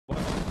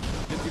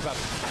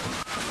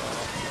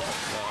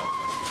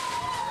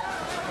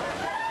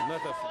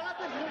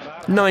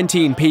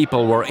"19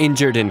 people were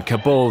injured in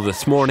Kabul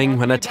this morning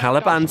when a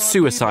Taliban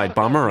suicide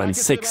bomber and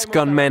 6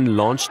 gunmen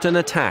launched an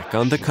attack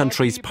on the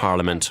country's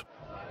parliament.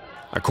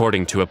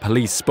 According to a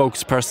police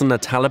spokesperson, a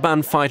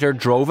Taliban fighter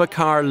drove a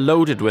car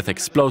loaded with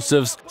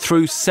explosives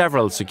through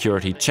several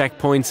security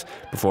checkpoints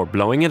before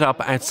blowing it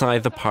up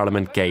outside the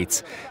parliament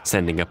gates,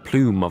 sending a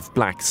plume of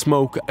black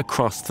smoke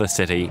across the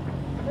city.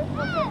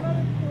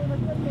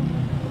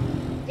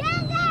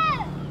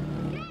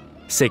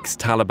 6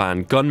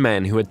 Taliban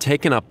gunmen who had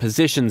taken up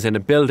positions in a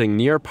building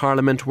near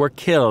Parliament were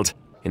killed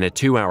in a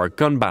 2-hour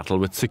gun battle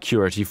with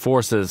security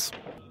forces.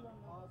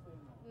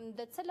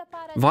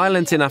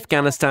 Violence in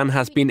Afghanistan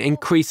has been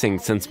increasing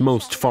since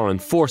most foreign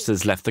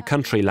forces left the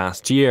country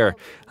last year,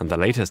 and the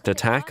latest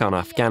attack on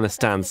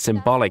Afghanistan's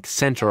symbolic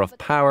centre of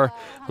power,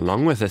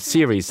 along with a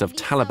series of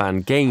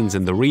Taliban gains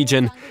in the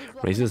region,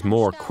 raises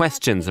more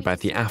questions about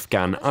the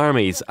Afghan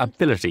army's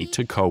ability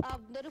to cope.